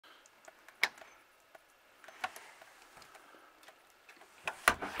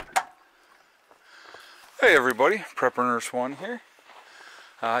Hey everybody, Prepper Nurse 1 here.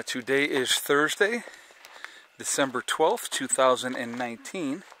 Today is Thursday, December 12th,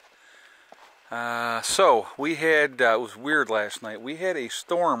 2019. So we had, it was weird last night, we had a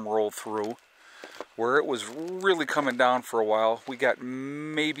storm roll through where it was really coming down for a while. We got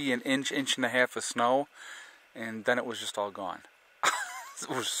maybe an inch and a half of snow, and then it was just all gone. It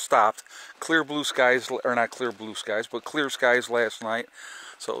was stopped. Clear blue skies, or not clear blue skies, but clear skies last night.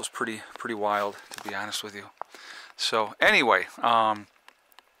 So it was pretty wild, to be honest with you. So anyway,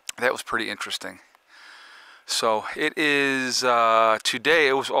 that was pretty interesting. So it is, today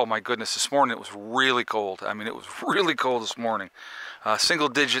it was, oh my goodness, this morning it was really cold. I mean, it was really cold this morning. Single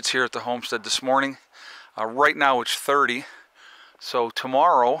digits here at the homestead this morning. Right now it's 30. So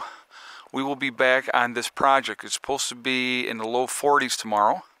tomorrow we will be back on this project. It's supposed to be in the low 40s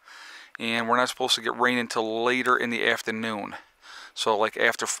tomorrow. And we're not supposed to get rain until later in the afternoon. So like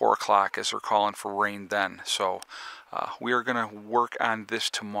after 4 o'clock, as they're calling for rain then. So we are going to work on this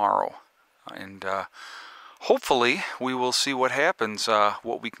tomorrow. And hopefully we will see what happens,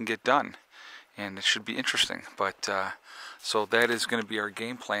 what we can get done. And it should be interesting. But so that is going to be our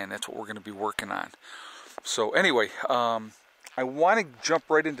game plan. That's what we're going to be working on. So anyway, I want to jump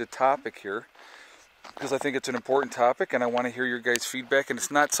right into topic here, because I think it's an important topic and I want to hear your guys' feedback. And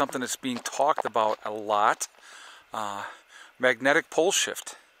it's not something that's being talked about a lot. Magnetic pole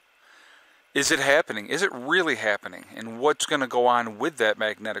shift. Is it happening? Is it really happening? And what's going to go on with that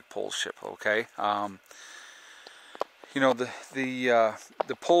magnetic pole shift? Okay, you know, the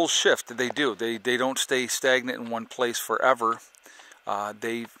poles shift. They do. They don't stay stagnant in one place forever.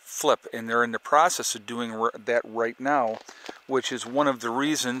 They flip, and they're in the process of doing that right now, which is one of the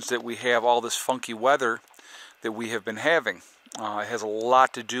reasons that we have all this funky weather that we have been having. It has a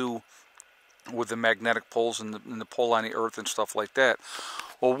lot to do with the magnetic poles and the pole on the earth and stuff like that.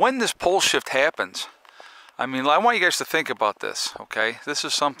 Well, when this pole shift happens, I mean, I want you guys to think about this, okay? This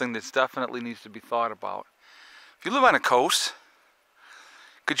is something that definitely needs to be thought about. If you live on a coast,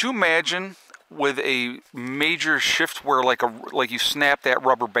 could you imagine with a major shift where like you snap that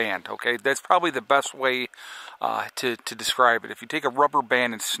rubber band, okay? That's probably the best way to describe it. If you take a rubber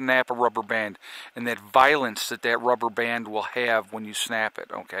band and snap a rubber band, and that violence that rubber band will have when you snap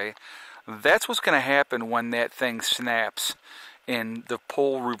it, okay? That's what's going to happen when that thing snaps and the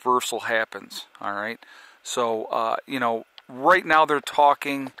pole reversal happens, all right? So, you know, right now they're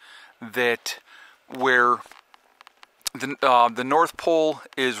talking that where the North Pole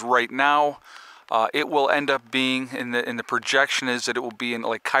is right now, it will end up being, in the projection is that it will be in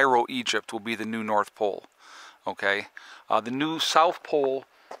like Cairo, Egypt will be the new North Pole, okay? The new South Pole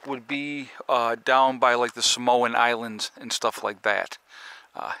would be down by like the Samoan Islands and stuff like that.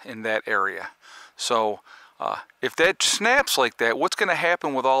 In that area. So if that snaps like that, what's going to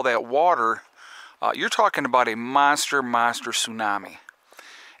happen with all that water? You're talking about a monster tsunami.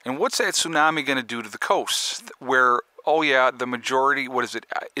 And what's that tsunami going to do to the coast? Where, oh yeah, the majority, what is it?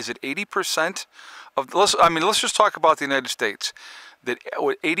 Is it 80% of, let's just talk about the United States. That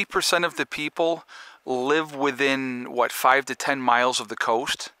 80% of the people live within, what, 5 to 10 miles of the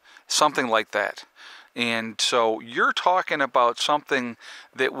coast? Something like that. And so you're talking about something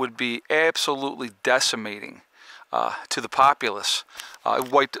that would be absolutely decimating to the populace.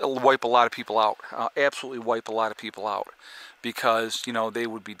 Wipe a lot of people out. Absolutely wipe a lot of people out, because, you know, they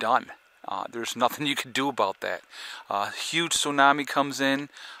would be done. There's nothing you can do about that. Huge tsunami comes in.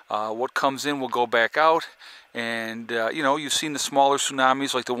 What comes in will go back out. And, you know, you've seen the smaller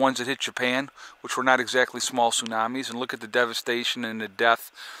tsunamis, like the ones that hit Japan, which were not exactly small tsunamis. And look at the devastation and the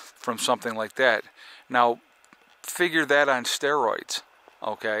death from something like that. Now, figure that on steroids,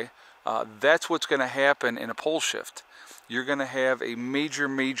 okay? That's what's going to happen in a pole shift. You're going to have a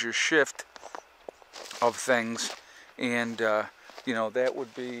major shift of things, and you know, that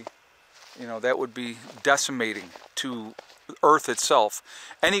would be decimating to Earth itself.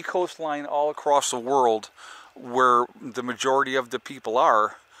 Any coastline all across the world where the majority of the people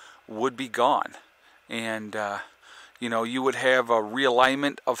are would be gone, and you know, you would have a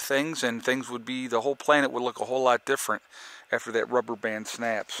realignment of things, and things would be, the whole planet would look a whole lot different after that rubber band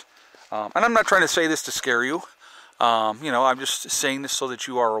snaps. And I'm not trying to say this to scare you. You know, I'm just saying this so that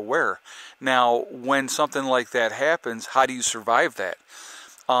you are aware. Now, when something like that happens, how do you survive that?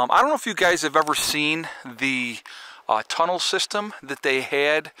 I don't know if you guys have ever seen the tunnel system that they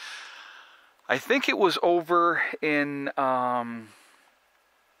had. I think it was over in...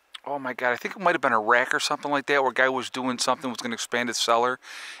 oh my God, I think it might have been Iraq or something like that, where a guy was doing something, was going to expand his cellar,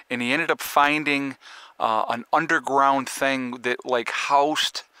 and he ended up finding an underground thing that like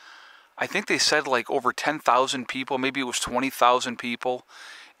housed, I think they said like over 10,000 people, maybe it was 20,000 people,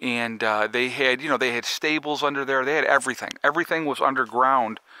 and they had, you know, they had stables under there. They had everything. Everything was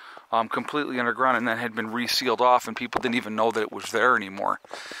underground, completely underground, and then had been resealed off, and people didn't even know that it was there anymore.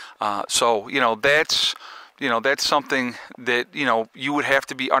 So, you know, that's something that, you know, you would have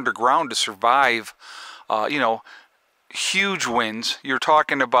to be underground to survive, you know, huge winds. You're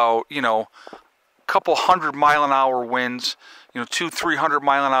talking about, you know, a couple 100-mile-an-hour winds, you know,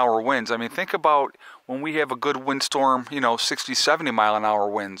 200-300-mile-an-hour winds. I mean, think about when we have a good windstorm, you know, 60-70-mile-an-hour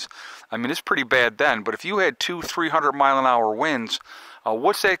winds. I mean, it's pretty bad then. But if you had 200-300-mile-an-hour winds,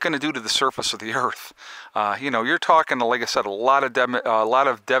 what's that going to do to the surface of the earth? You know, you're talking, like I said, a lot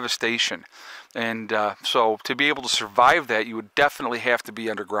of devastation. And so to be able to survive that, you would definitely have to be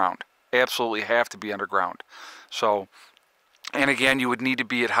underground. Absolutely have to be underground. So, and again, you would need to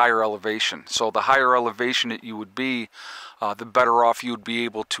be at higher elevation. So the higher elevation that you would be, the better off you would be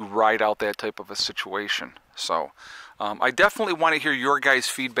able to ride out that type of a situation. So I definitely want to hear your guys'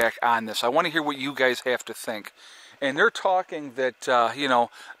 feedback on this. I want to hear what you guys have to think. And they're talking that, you know,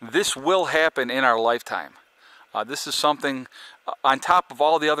 this will happen in our lifetime. This is something, on top of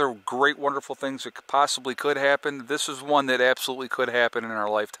all the other great, wonderful things that possibly could happen, this is one that absolutely could happen in our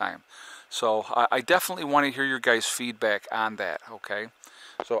lifetime. So I definitely want to hear your guys' feedback on that, okay?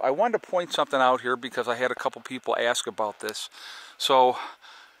 So I wanted to point something out here because I had a couple people ask about this. So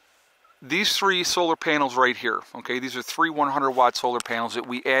these 3 solar panels right here, okay, these are 3 100-watt solar panels that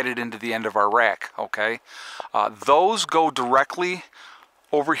we added into the end of our rack, okay? Those go directly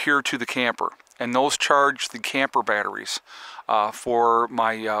over here to the camper, and those charge the camper batteries for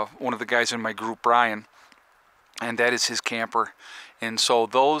my one of the guys in my group, Brian, and that is his camper. And so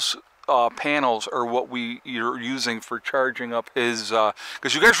those panels are what you're using for charging up his,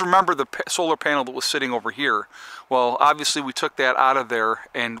 because you guys remember the solar panel that was sitting over here. Well, obviously we took that out of there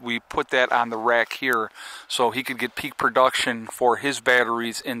and we put that on the rack here so he could get peak production for his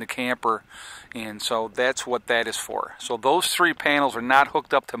batteries in the camper. And so that's what that is for. So those 3 panels are not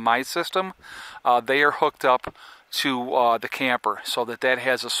hooked up to my system. They are hooked up to the camper, so that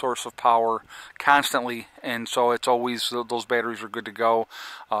has a source of power constantly, and so it's always, those batteries are good to go.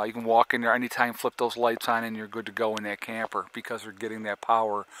 You can walk in there anytime, flip those lights on, and you're good to go in that camper because they're getting that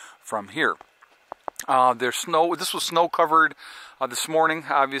power from here. There's snow. This was snow covered this morning.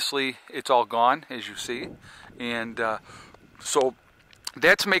 Obviously it's all gone, as you see, and so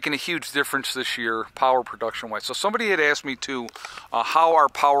that's making a huge difference this year, power production wise. So somebody had asked me too how our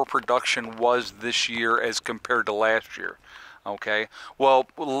power production was this year as compared to last year. Okay, well,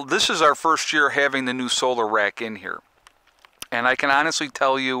 this is our first year having the new solar rack in here, and I can honestly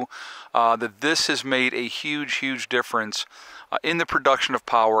tell you that this has made a huge difference in the production of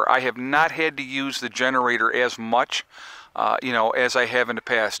power. I have not had to use the generator as much you know, as I have in the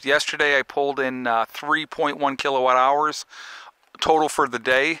past. Yesterday I pulled in 3.1 kilowatt hours total for the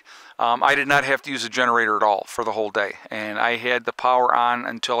day. I did not have to use a generator at all for the whole day, and I had the power on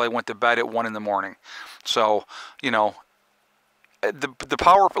until I went to bed at 1 in the morning. So, you know, the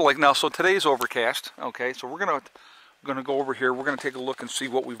power, like now, so today's overcast, okay, so we're gonna go over here, we're gonna take a look and see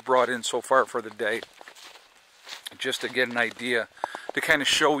what we've brought in so far for the day, just to get an idea, to kind of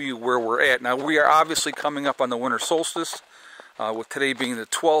show you where we're at. Now, we are obviously coming up on the winter solstice, with today being the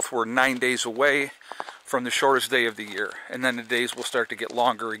 12th, we're 9 days away from the shortest day of the year, and then the days will start to get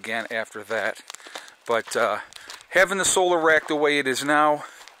longer again after that. But having the solar rack the way it is now,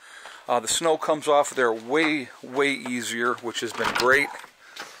 the snow comes off there way easier, which has been great.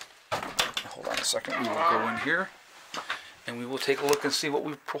 Hold on a second, we will go in here and we will take a look and see what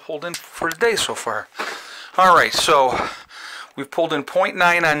we've pulled in for today so far. Alright, so we've pulled in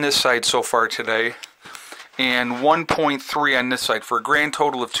 0.9 on this side so far today, and 1.3 on this side, for a grand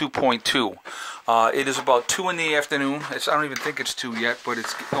total of 2.2. It is about 2 in the afternoon. I don't even think it's 2 yet, but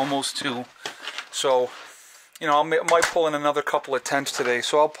it's almost 2. So, you know, I might pull in another couple of tenths today.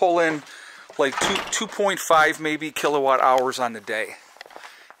 So I'll pull in like 2.5 maybe kilowatt hours on the day.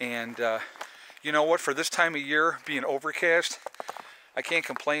 And you know what? For this time of year, being overcast, I can't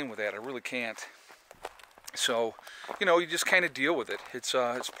complain with that. I really can't. So, you know, you just kind of deal with it. It's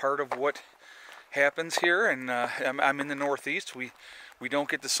part of what happens here, and I'm in the Northeast. We don't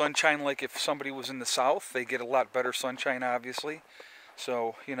get the sunshine like if somebody was in the South. They get a lot better sunshine, obviously.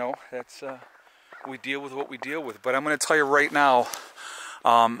 So, you know, that's we deal with what we deal with. But I'm going to tell you right now,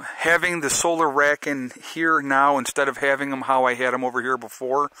 having the solar rack in here now instead of having them how I had them over here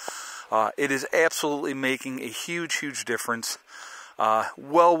before, it is absolutely making a huge difference.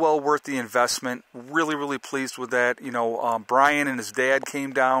 Well worth the investment. Really pleased with that. You know, Brian and his dad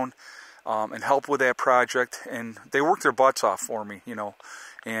came down and helped with that project, and they worked their butts off for me, you know,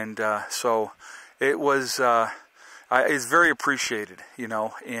 and so it was is very appreciated, you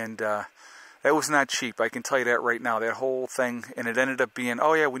know, and that was not cheap. I can tell you that right now. That whole thing, and it ended up being,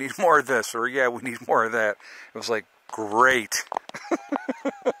 oh yeah, we need more of this, or yeah, we need more of that. It was like, great.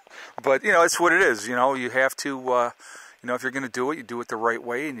 But, you know, it's what it is. You know, you have to, you know, if you're going to do it, you do it the right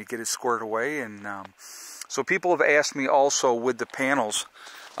way, and you get it squared away. And so people have asked me also with the panels,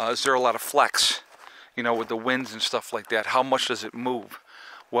 is there a lot of flex, you know, with the winds and stuff like that? How much does it move?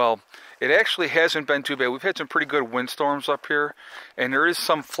 Well, it actually hasn't been too bad. We've had some pretty good windstorms up here, and there is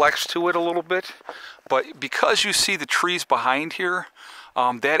some flex to it a little bit. But because you see the trees behind here,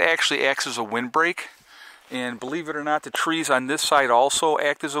 that actually acts as a windbreak. And believe it or not, the trees on this side also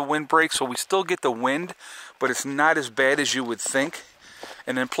act as a windbreak, so we still get the wind, but it's not as bad as you would think.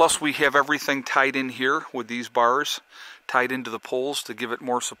 And then plus we have everything tied in here with these bars tied into the poles to give it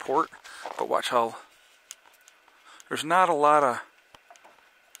more support. But watch how there's not a lot of,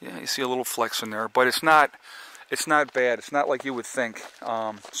 yeah, you see a little flex in there, but it's not bad. It's not like you would think.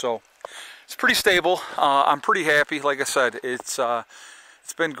 So it's pretty stable. I'm pretty happy. Like I said, it's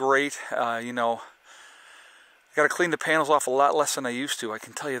been great. You know, I got to clean the panels off a lot less than I used to. I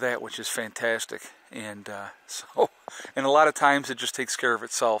can tell you that, which is fantastic. And and a lot of times it just takes care of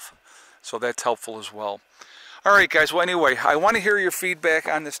itself. So that's helpful as well. All right, guys. Well, anyway, I want to hear your feedback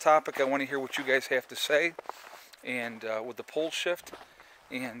on this topic. I want to hear what you guys have to say, and with the pole shift,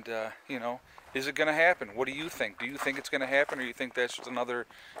 and you know, is it going to happen? What do you think? Do you think it's going to happen, or do you think that's just another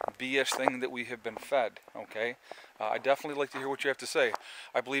BS thing that we have been fed? Okay. I definitely like to hear what you have to say.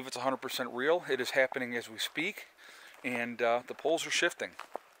 I believe it's 100% real. It is happening as we speak, and the poles are shifting.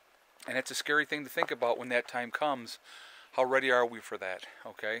 And it's a scary thing to think about when that time comes. How ready are we for that?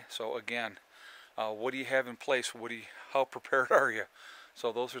 Okay, so again, what do you have in place? How prepared are you?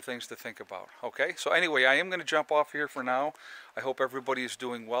 So those are things to think about. Okay, so anyway, I am going to jump off here for now. I hope everybody is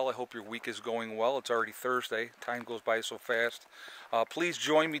doing well. I hope your week is going well. It's already Thursday. Time goes by so fast. Please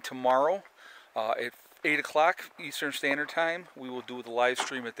join me tomorrow at 8 o'clock Eastern Standard Time. We will do the live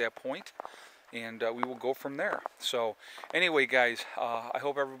stream at that point, and we will go from there. So anyway, guys, I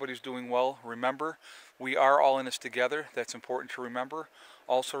hope everybody's doing well. Remember, we are all in this together. That's important to remember.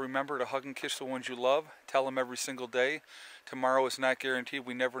 Also remember to hug and kiss the ones you love. Tell them every single day. Tomorrow is not guaranteed.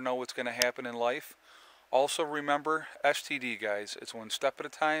 We never know what's going to happen in life. Also remember, STD, guys. It's one step at a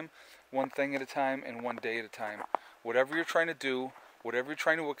time, one thing at a time, and one day at a time. Whatever you're trying to do, whatever you're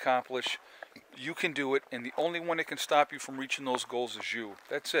trying to accomplish, you can do it, and the only one that can stop you from reaching those goals is you.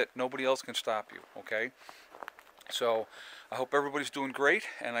 That's it. Nobody else can stop you, okay? So I hope everybody's doing great,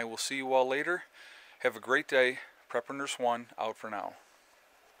 and I will see you all later. Have a great day. Prepper Nurse 1 out for now.